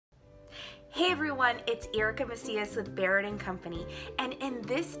Hey everyone, it's Macias with Barrett & Company, and in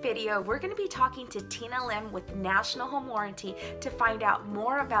this video we're going to be talking to TinaP with National Home Warranty to find out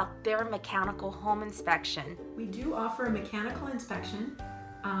more about their mechanical home inspection. We do offer a mechanical inspection,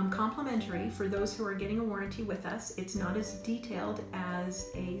 complimentary for those who are getting a warranty with us. It's not as detailed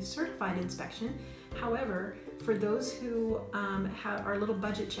as a certified inspection. However, for those who are a little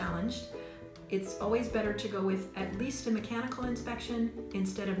budget challenged, it's always better to go with at least a mechanical inspection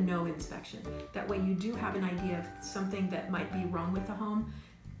instead of no inspection. That way you do have an idea of something that might be wrong with the home,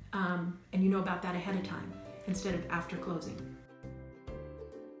 and you know about that ahead of time instead of after closing.